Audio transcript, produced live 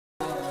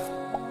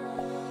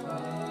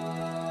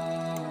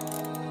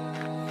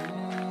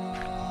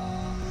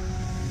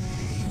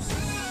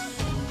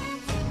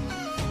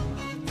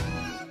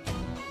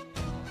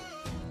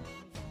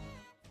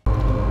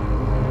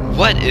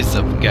What is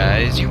up,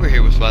 guys? You were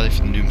here with Riley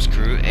from the Noobs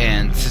Crew,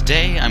 and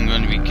today I'm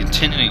going to be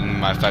continuing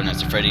my Five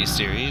Nights at Freddy's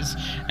series.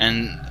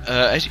 And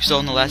as you saw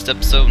in the last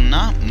episode,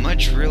 not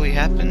much really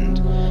happened.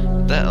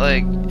 That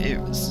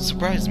it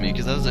surprised me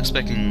because I was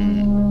expecting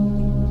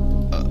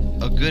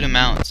a good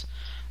amount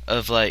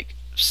of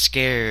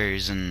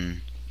scares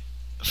and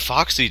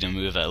Foxy to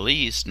move at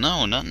least.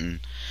 No, nothing.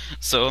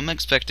 So I'm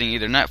expecting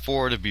either Night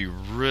 4 to be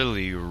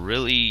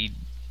really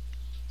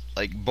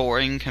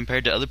boring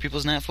compared to other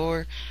people's Night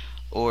 4.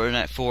 Or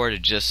Night 4 to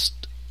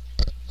just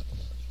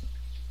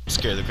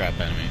scare the crap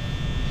out of me.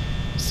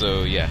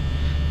 So, yeah.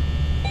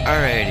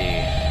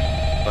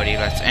 Alrighty. Buddy,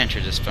 let's enter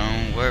this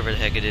phone, wherever the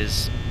heck it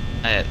is.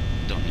 I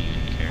don't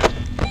even care.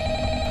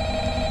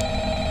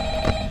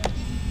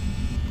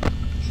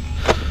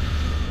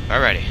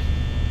 Alrighty.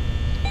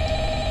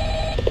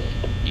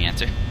 You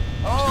answer?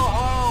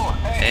 Oh,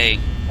 hey.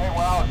 Hey,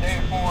 wow, day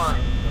 4.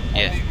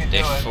 Yeah,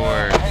 day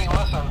 4. Hey,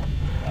 listen.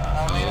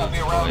 I may not be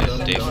around to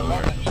send you a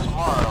message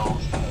tomorrow.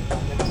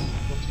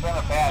 It's been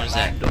a bad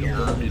night here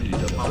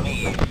for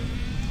me.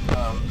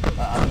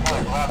 I'm kind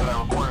of glad that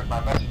I recorded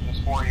my messages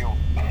for you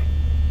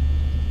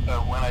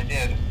when I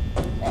did.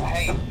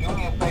 Hey, do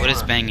me a favor. What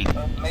is banging?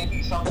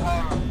 Maybe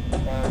sometime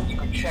you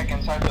could check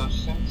inside those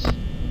suits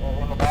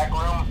in the back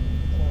room.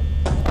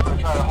 I'm going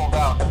to try to hold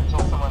out until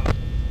someone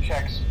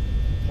checks.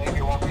 Maybe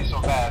it won't be so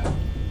bad.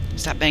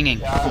 Stop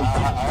banging.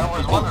 I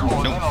always wondered what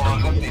was in all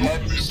those empty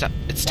heads. Stop.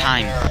 It's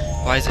time.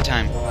 Why is it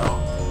time?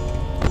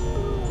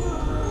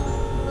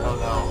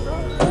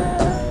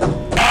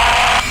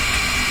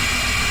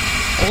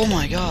 Oh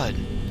my god.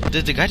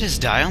 Did the guy just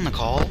die on the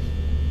call?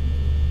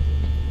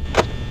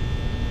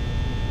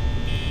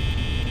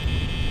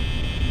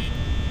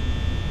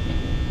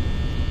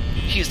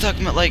 He was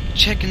talking about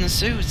checking the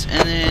suits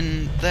and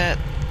then the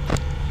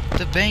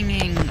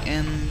banging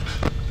and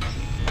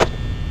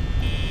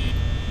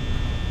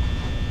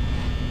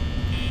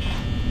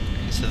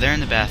okay, so they're in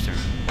the bathroom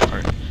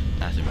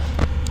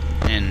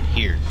and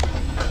here,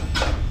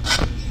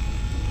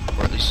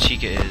 or at least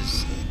Chica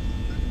is.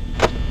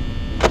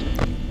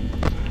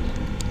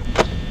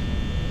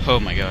 Oh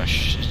my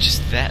gosh, it's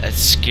just that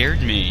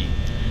scared me.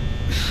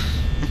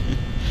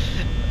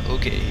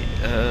 Okay,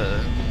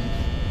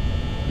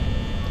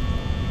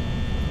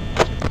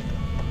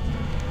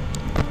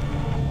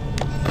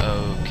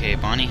 okay,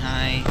 Bonnie,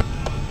 hi.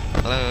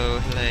 Hello,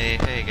 hey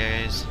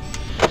guys.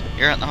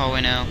 You're out in the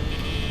hallway now.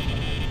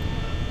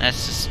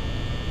 That's just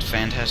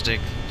fantastic.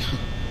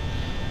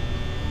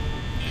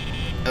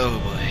 Oh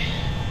boy.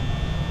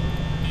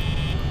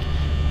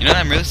 You know what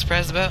I'm really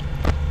surprised about?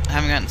 I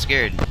haven't gotten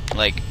scared.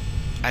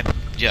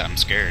 Yeah, I'm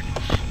scared,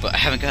 but I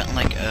haven't gotten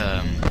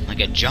a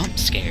jump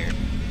scare.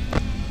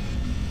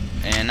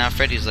 And now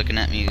Freddy's looking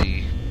at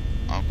me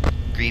all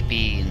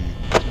creepy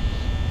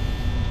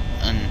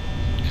and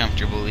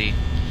uncomfortably.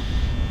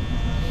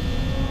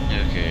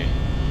 Okay.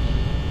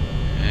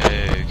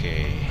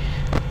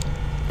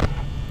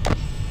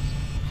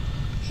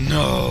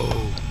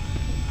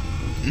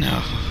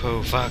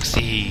 No,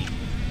 Foxy.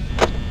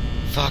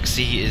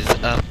 Foxy is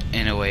up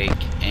and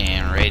awake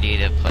and ready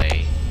to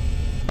play.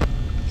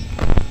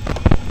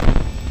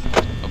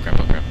 Oh crap.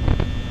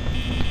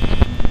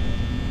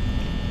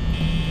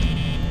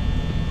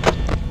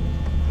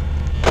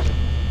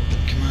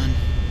 Come on.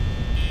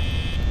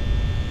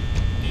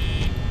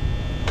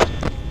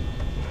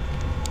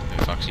 Hey,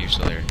 Foxy, you're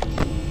still there.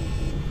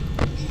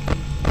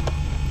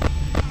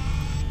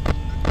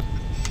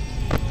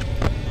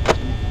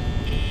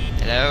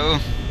 Hello?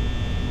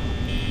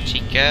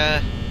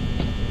 Chica?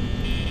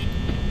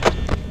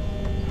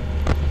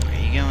 Where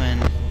are you going?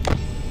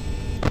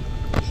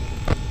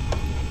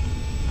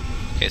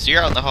 Okay, so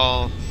you're out in the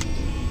hall.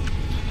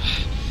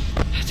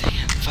 Dang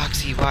it.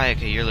 Foxy, why?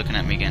 Okay, you're looking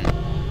at me again.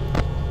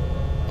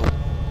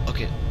 Oh,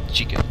 okay,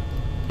 Chica.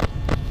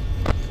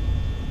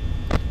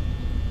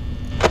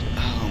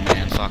 Oh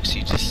man,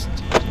 Foxy, just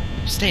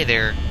stay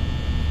there.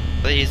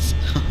 Please.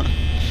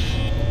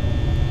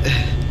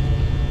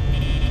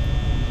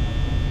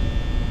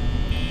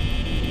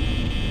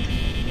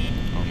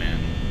 Oh man.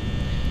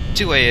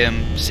 2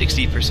 AM,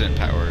 60%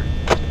 power.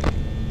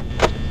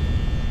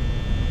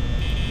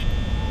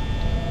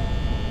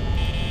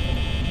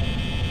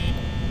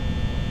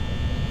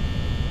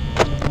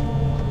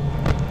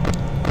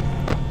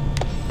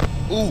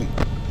 Ooh,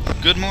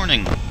 good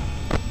morning.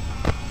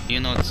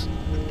 Even though it's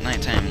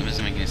nighttime, it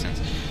doesn't make any sense.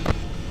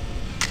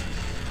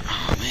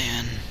 Oh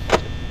man.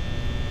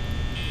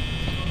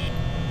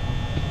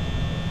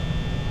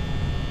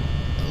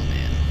 Oh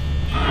man.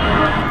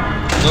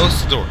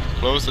 Close the door.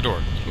 Close the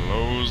door.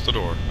 Close the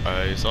door.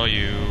 I saw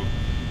you.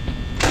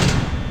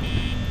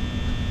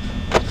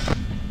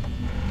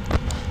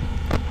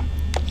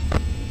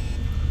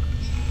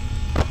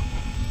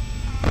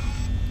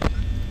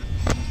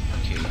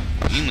 Okay,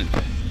 you move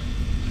it.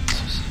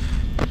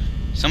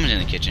 Someone's in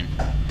the kitchen.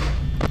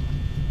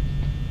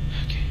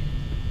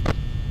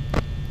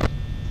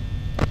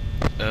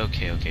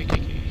 Okay.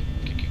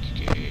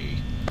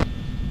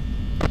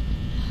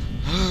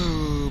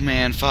 Oh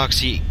man,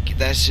 Foxy,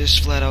 that's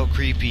just flat out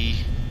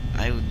creepy.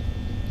 I would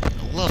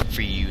love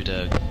for you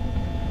to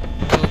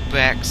go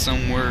back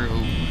somewhere.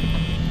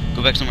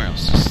 Go back somewhere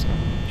else. Just,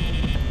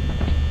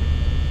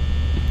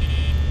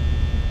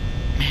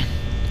 man.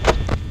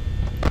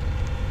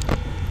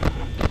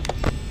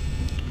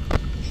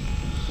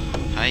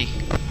 Hi.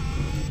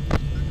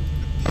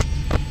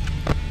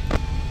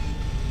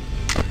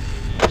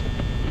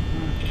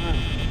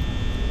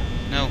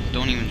 No,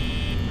 don't even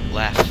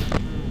laugh.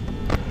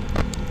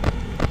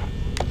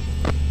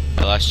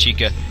 I lost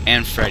Chica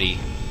and Freddy.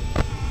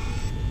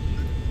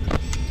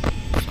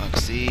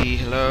 Foxy,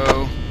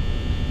 hello.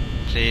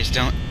 Please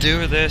don't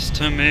do this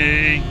to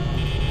me.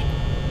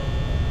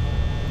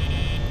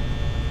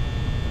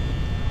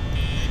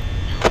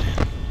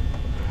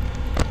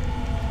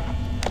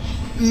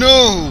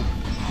 No!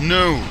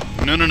 No!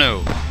 No, no,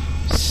 no.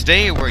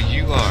 Stay where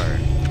you are.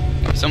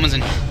 Someone's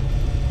in here.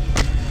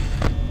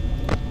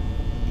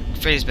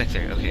 Freddy's back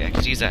there. Okay, I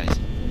can see his eyes.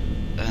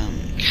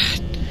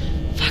 God.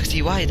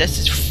 Foxy, why? That's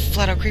just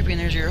flat out creepy,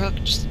 and there's your hook.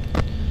 Just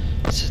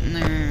sitting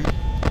there.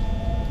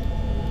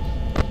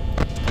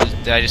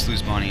 Did I just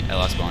lose Bonnie? I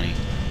lost Bonnie.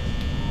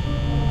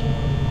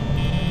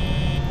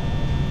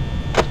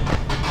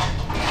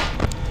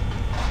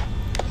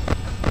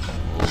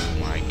 Oh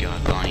my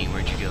god, Bonnie,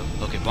 where'd you go?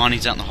 Okay,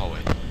 Bonnie's out in the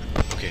hallway.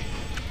 Okay.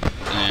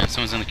 And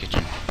someone's in the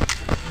kitchen.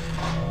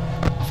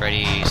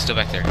 Freddy, still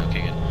back there.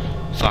 Okay, good.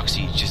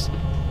 Foxy, just...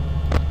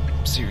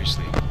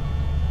 seriously.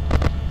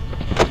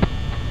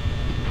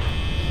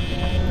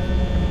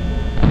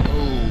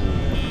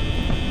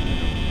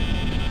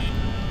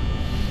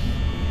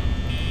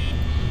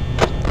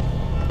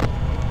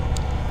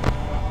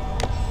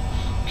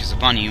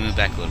 Bonnie, you move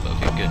back a little bit.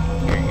 Okay, good.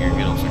 You're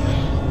good, old friend.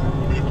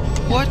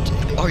 What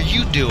are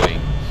you doing?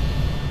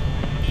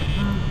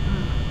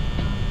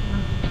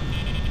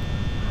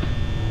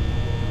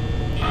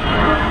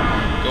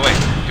 Go away.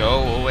 Go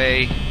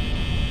away.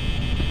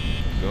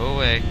 Go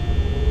away.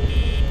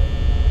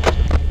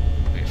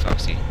 Wait,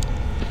 Foxy.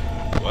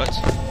 What?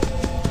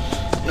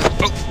 No.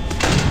 Oh!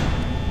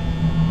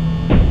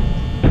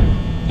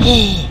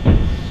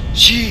 Oh!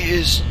 She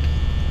is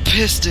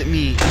pissed at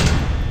me.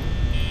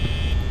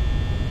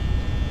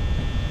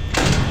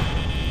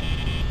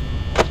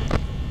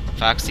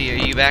 Foxy, are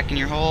you back in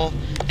your hole?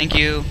 Thank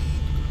you.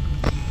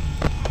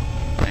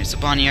 Alright, so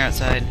Bonnie, you're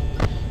outside.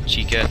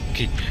 Chica.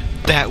 Okay,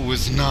 that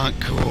was not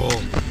cool.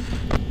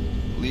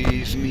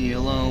 Leave me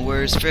alone.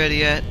 Where's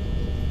Freddy at?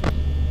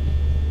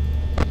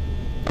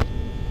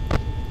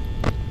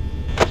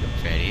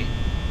 Freddy?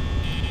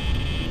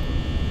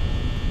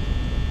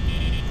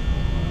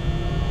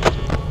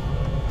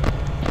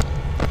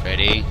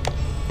 Freddy?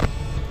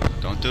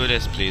 Don't do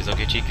this, please.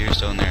 Okay, Chica, you're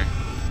still in there.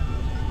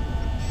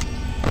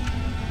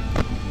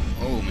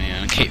 Oh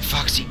man, okay,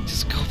 Foxy,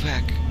 just go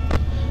back.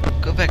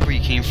 Go back where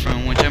you came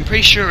from, which I'm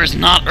pretty sure is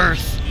not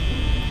Earth.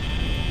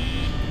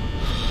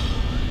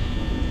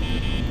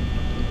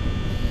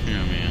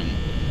 Oh man.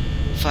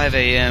 5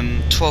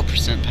 AM,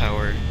 12%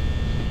 power.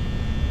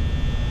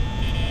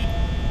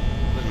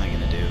 What am I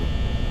gonna do?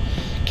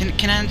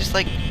 Can I just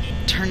like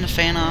turn the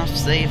fan off,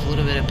 save a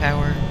little bit of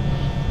power?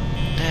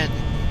 That'd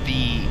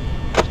be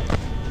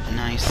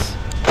nice.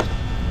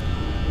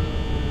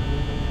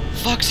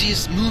 Foxy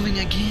is moving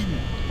again.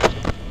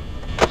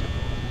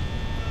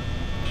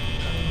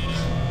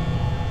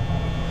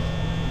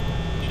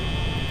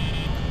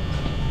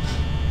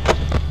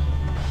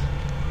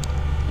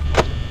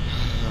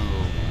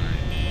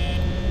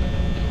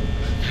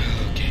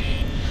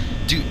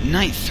 Dude,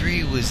 night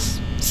 3 was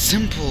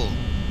simple.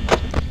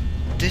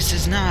 This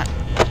is not.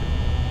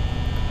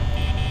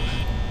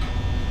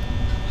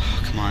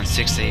 Oh, come on,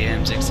 6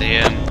 AM, 6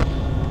 AM.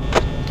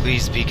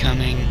 Please be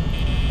coming.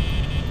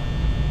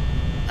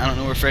 I don't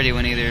know where Freddy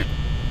went either.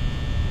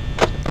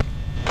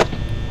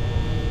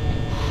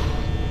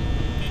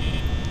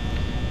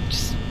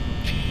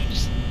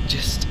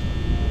 Just.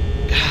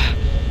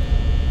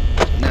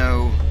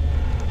 No.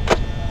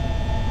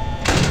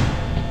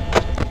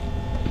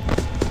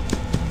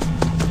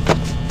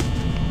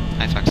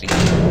 Hi, Foxy.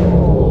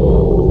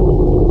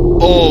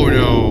 Oh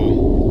no!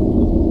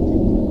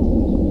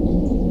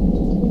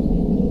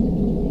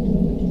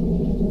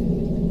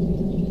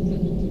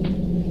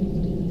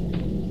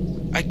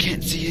 I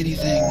can't see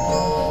anything.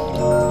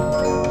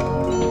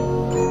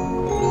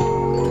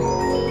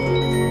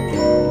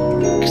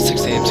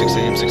 6 AM, 6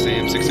 AM, 6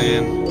 AM, 6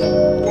 AM.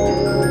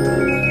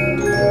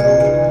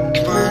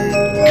 Come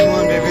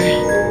on, baby.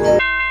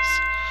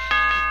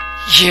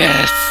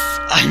 Yes!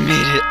 I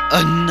made it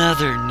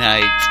another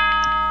night.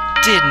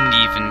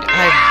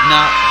 I've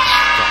not...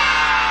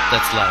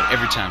 That's loud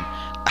every time.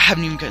 I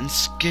haven't even gotten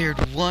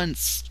scared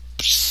once,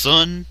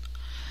 son.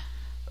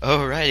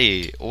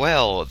 Alrighty,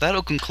 well,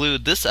 that'll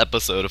conclude this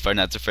episode of Five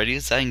Nights at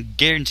Freddy's. I can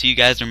guarantee you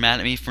guys are mad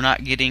at me for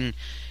not getting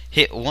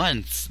hit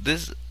once.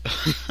 This...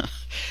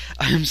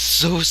 I am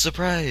so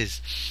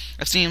surprised.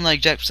 I've seen,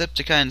 like,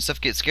 Jacksepticeye and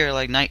stuff get scared,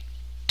 like, night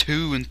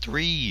 2 and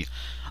 3.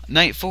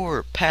 Night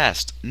 4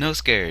 passed. No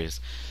scares.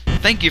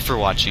 Thank you for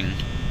watching.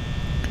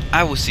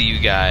 I will see you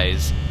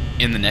guys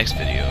in the next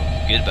video.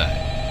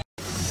 Goodbye.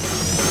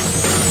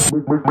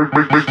 Make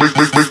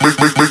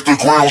the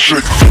ground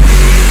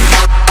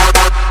shake.